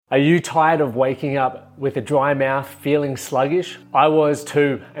Are you tired of waking up with a dry mouth, feeling sluggish? I was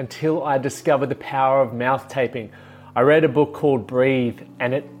too, until I discovered the power of mouth taping. I read a book called Breathe,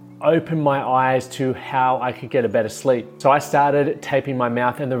 and it opened my eyes to how I could get a better sleep. So I started taping my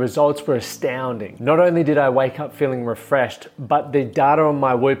mouth, and the results were astounding. Not only did I wake up feeling refreshed, but the data on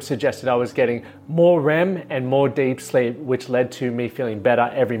my Whoop suggested I was getting more REM and more deep sleep, which led to me feeling better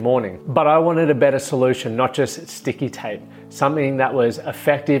every morning. But I wanted a better solution, not just sticky tape, something that was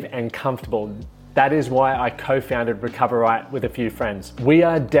effective and comfortable. That is why I co-founded Recover Right with a few friends. We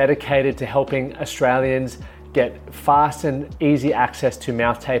are dedicated to helping Australians get fast and easy access to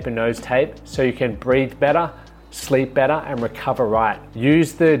mouth tape and nose tape so you can breathe better, sleep better, and recover right.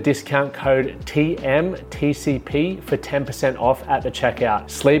 Use the discount code TMTCP for 10% off at the checkout.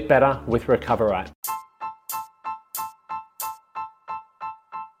 Sleep better with Recover Right.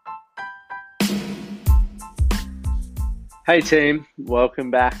 Hey team,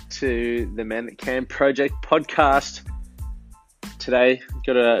 welcome back to the Men That Can Project podcast. Today,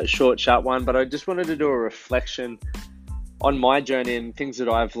 got a short, sharp one, but I just wanted to do a reflection on my journey and things that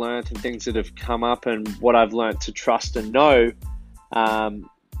I've learned and things that have come up and what I've learned to trust and know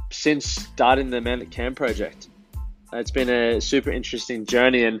since starting the Men That Can Project. It's been a super interesting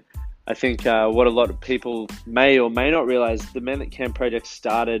journey, and I think what a lot of people may or may not realize, the Men That Can Project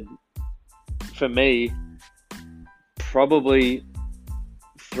started for me probably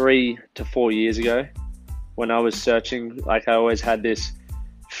 3 to 4 years ago. When I was searching, like I always had this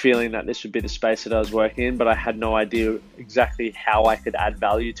feeling that this would be the space that I was working in, but I had no idea exactly how I could add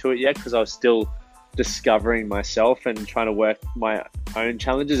value to it yet, because I was still discovering myself and trying to work my own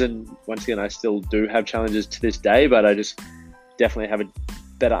challenges. And once again, I still do have challenges to this day, but I just definitely have a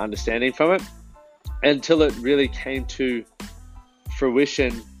better understanding from it until it really came to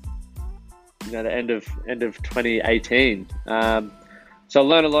fruition, you know, the end of 2018. So I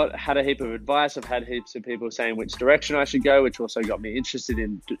learned a lot, had a heap of advice. I've had heaps of people saying which direction I should go, which also got me interested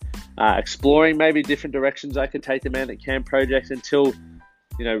in exploring maybe different directions I could take the Men That Can Project, until,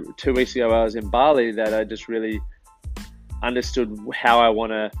 2 weeks ago I was in Bali, that I just really understood how I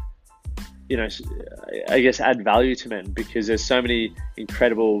want to, add value to men, because there's so many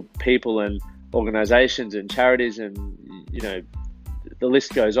incredible people and organizations and charities and, the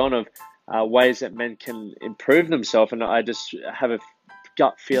list goes on of ways that men can improve themselves. And I just have a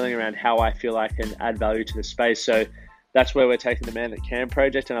gut feeling around how I feel I can add value to the space. So that's where we're taking the Men That Can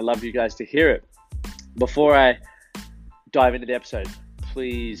Project, and I'd love you guys to hear it. Before I dive into the episode,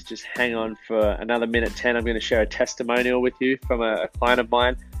 please just hang on for another minute 10. I'm going to share a testimonial with you from a client of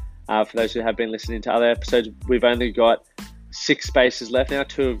mine. For those who have been listening to other episodes, we've only got 6 spaces left now.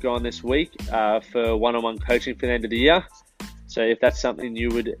 2 have gone this week for one-on-one coaching for the end of the year. So if that's something you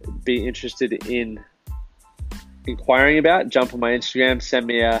would be interested in inquiring about, jump on my Instagram, send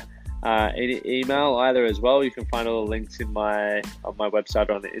me an email either as well. You can find all the links on my website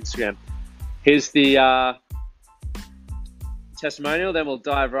or on the Instagram. Here's the testimonial, then we'll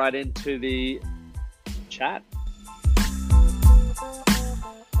dive right into the chat.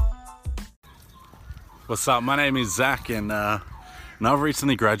 What's up? My name is Zach, and I've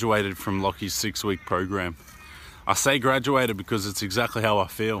recently graduated from Lockie's 6-week program. I say graduated because it's exactly how I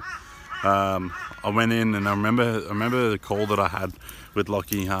feel. I went in, and I remember the call that I had with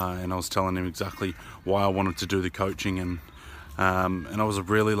Lockie, and I was telling him exactly why I wanted to do the coaching, and I was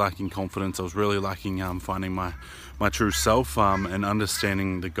really lacking confidence. I was really lacking finding my true self and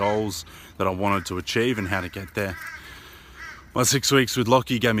understanding the goals that I wanted to achieve and how to get there. My 6 weeks with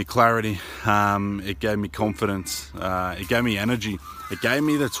Lockie gave me clarity. It gave me confidence. It gave me energy. It gave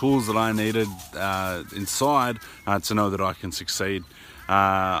me the tools that I needed inside to know that I can succeed.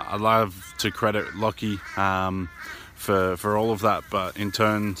 I love to credit Lockie for all of that, but in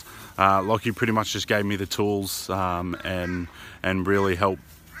turn, Lockie pretty much just gave me the tools and really helped,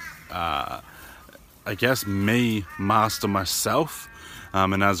 me master myself.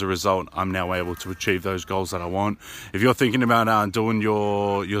 And as a result, I'm now able to achieve those goals that I want. If you're thinking about doing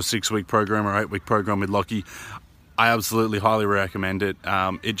your 6-week program or 8-week program with Lockie, I absolutely highly recommend it.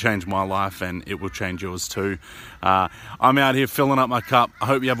 It changed my life, and it will change yours too. I'm out here filling up my cup. I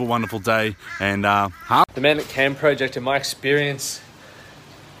hope you have a wonderful day. And the Men That Can Project, in my experience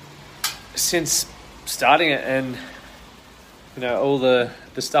since starting it, and all the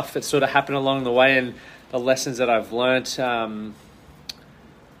stuff that sort of happened along the way, and the lessons that I've learnt,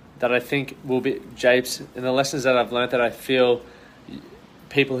 that I think will be japes, and the lessons that I've learned that I feel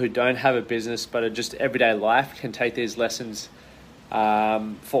people who don't have a business but are just everyday life can take these lessons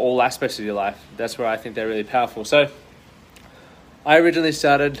for all aspects of your life. That's where I think they're really powerful. So I originally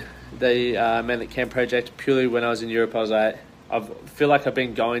started the Men That Can Project purely when I was in Europe. I feel like I've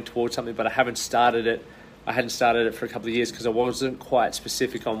been going towards something, but I haven't started it. I hadn't started it for a couple of years because I wasn't quite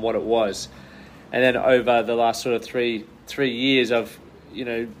specific on what it was. And then over the last sort of three years, I've,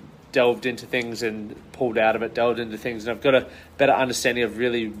 delved into things and pulled out of it, delved into things, and I've got a better understanding of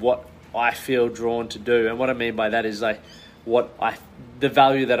really what I feel drawn to do. And what I mean by that is like the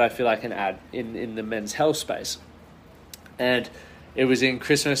value that I feel I can add in the men's health space. And it was at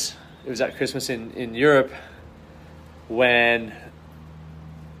Christmas in Europe when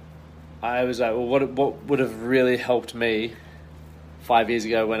I was like, well, what would have really helped me 5 years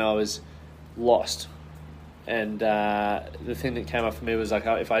ago when I was lost? And the thing that came up for me was like,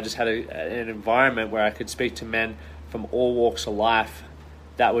 if I just had an environment where I could speak to men from all walks of life,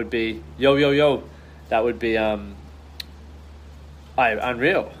 that would be that would be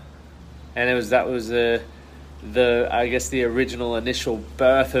unreal. And that was the I guess the original initial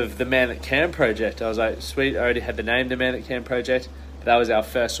birth of the Man That Can project. I was like, sweet, I already had the name, the Man That Can project, but that was our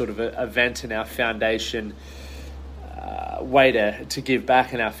first sort of event and our foundation way to give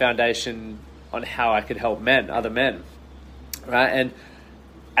back, and our foundation on how I could help other men, right? And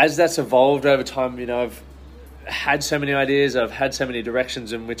as that's evolved over time, I've had so many ideas, I've had so many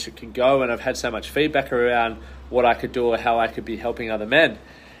directions in which it can go, and I've had so much feedback around what I could do or how I could be helping other men.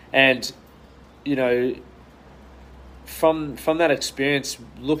 And, from that experience,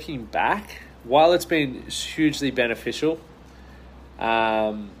 looking back, while it's been hugely beneficial,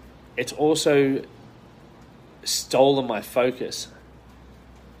 it's also stolen my focus.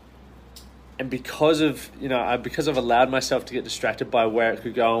 And because I've allowed myself to get distracted by where it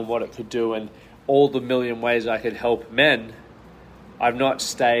could go and what it could do and all the million ways I could help men, I've not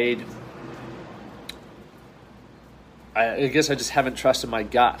stayed. I guess I just haven't trusted my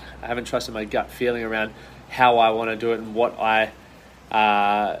gut. I haven't trusted my gut feeling around how I want to do it and what I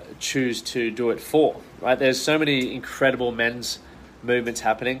choose to do it for, right? There's so many incredible men's movements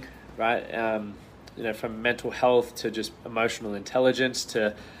happening, right? From mental health to just emotional intelligence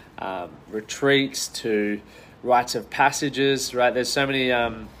to retreats to rites of passages, right? There's so many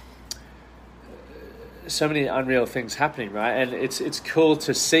unreal things happening, right? And it's cool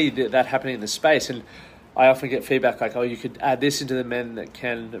to see that happening in the space. And I often get feedback like, oh, you could add this into the Men That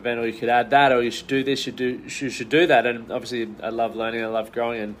Can event, or you could add that, or you should do this, you should do that. And obviously I love learning, I love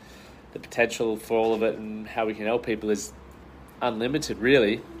growing, and the potential for all of it and how we can help people is unlimited,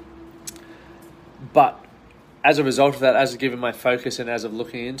 really. But as a result of that, as of giving my focus and as of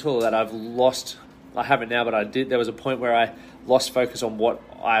looking into all that, I haven't now, but I did. There was a point where I lost focus on what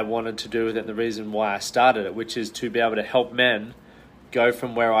I wanted to do with it and the reason why I started it, which is to be able to help men go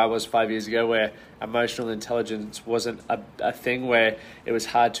from where I was 5 years ago, where emotional intelligence wasn't a thing, where it was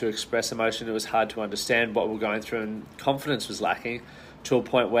hard to express emotion, it was hard to understand what we're going through, and confidence was lacking, to a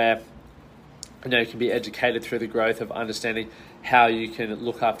point where you can be educated through the growth of understanding how you can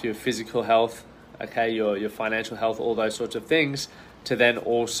look after your physical health, your financial health, all those sorts of things, to then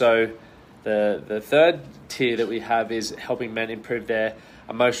also the third tier that we have is helping men improve their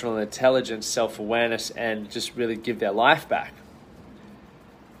emotional intelligence, self-awareness, and just really give their life back.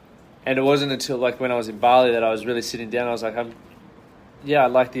 And it wasn't until when I was in Bali that I was really sitting down. I was like, I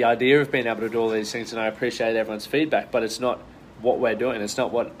like the idea of being able to do all these things, and I appreciate everyone's feedback, but it's not what we're doing. It's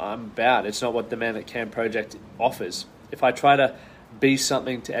not what I'm about. It's not what the Man That Can project offers. If I try to be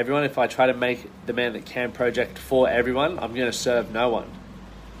something to everyone, if I try to make the Man That Can project for everyone, I'm going to serve no one,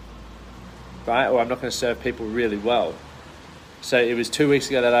 right? Or I'm not going to serve people really well. So it was 2 weeks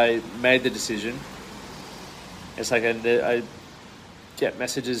ago that I made the decision. It's like I get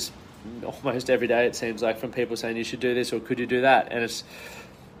messages almost every day, it seems like, from people saying you should do this or could you do that, and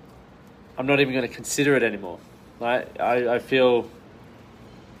I'm not even going to consider it anymore. Right? I feel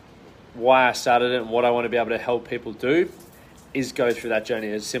why I started it and what I want to be able to help people do is go through that journey,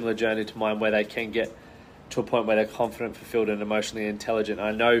 a similar journey to mine, where they can get to a point where they're confident, fulfilled, and emotionally intelligent.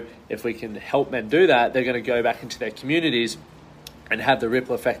 I know if we can help men do that, they're going to go back into their communities and have the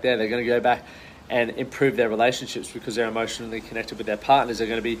ripple effect there. They're going to go back and improve their relationships because they're emotionally connected with their partners. They're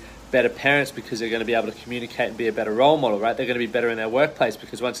going to be better parents because they're going to be able to communicate and be a better role model, right? They're going to be better in their workplace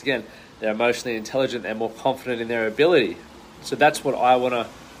because, once again, they're emotionally intelligent and more confident in their ability. So that's what I want to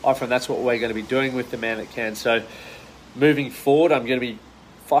offer, and that's what we're going to be doing with the Man That Can. So moving forward, I'm going to be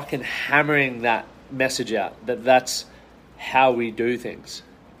fucking hammering that message out, that's how we do things,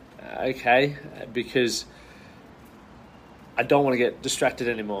 okay? Because I don't want to get distracted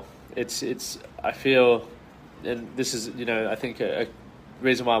anymore. I feel, and this is, I think a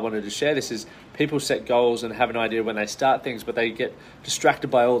reason why I wanted to share this is people set goals and have an idea when they start things, but they get distracted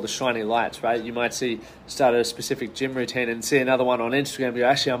by all the shiny lights, right? You might start a specific gym routine and see another one on Instagram and go,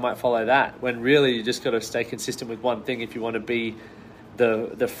 actually, I might follow that. When really you just got to stay consistent with one thing if you want to be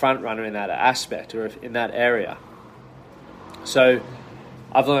the front runner in that aspect or in that area. So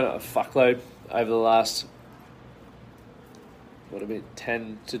I've learned a fuckload over the last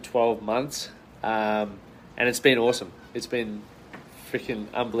 10 to 12 months, and it's been awesome. It's been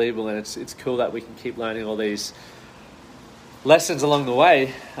freaking unbelievable, and it's cool that we can keep learning all these lessons along the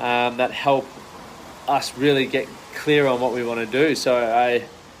way that help us really get clear on what we want to do. So I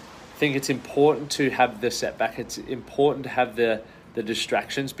think it's important to have the setback. It's important to have the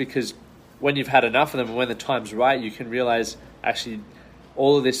distractions, because when you've had enough of them and when the time's right, you can realize, actually,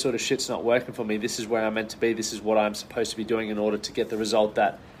 all of this sort of shit's not working for me. This is where I'm meant to be. This is what I'm supposed to be doing in order to get the result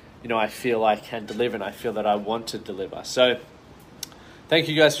that, I feel I can deliver and I feel that I want to deliver. So thank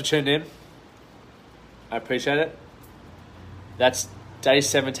you guys for tuning in. I appreciate it. That's day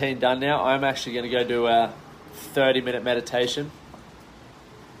 17 done now. I'm actually going to go do a 30-minute meditation.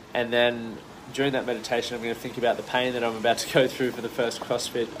 And then during that meditation, I'm going to think about the pain that I'm about to go through for the first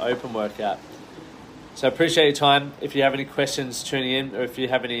CrossFit Open workout. So I appreciate your time. If you have any questions tuning in, or if you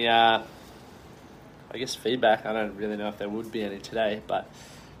have any, feedback, I don't really know if there would be any today, but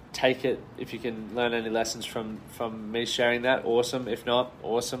take it. If you can learn any lessons from me sharing that, awesome. If not,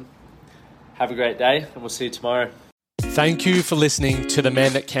 awesome. Have a great day, and we'll see you tomorrow. Thank you for listening to the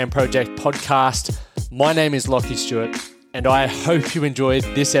Man That Can Project podcast. My name is Lockie Stewart, and I hope you enjoyed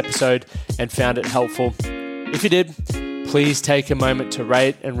this episode and found it helpful. If you did, please take a moment to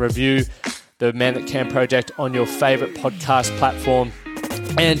rate and review the Man That Can Project on your favorite podcast platform.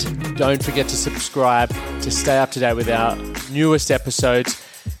 And don't forget to subscribe to stay up to date with our newest episodes.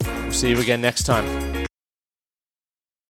 We'll see you again next time.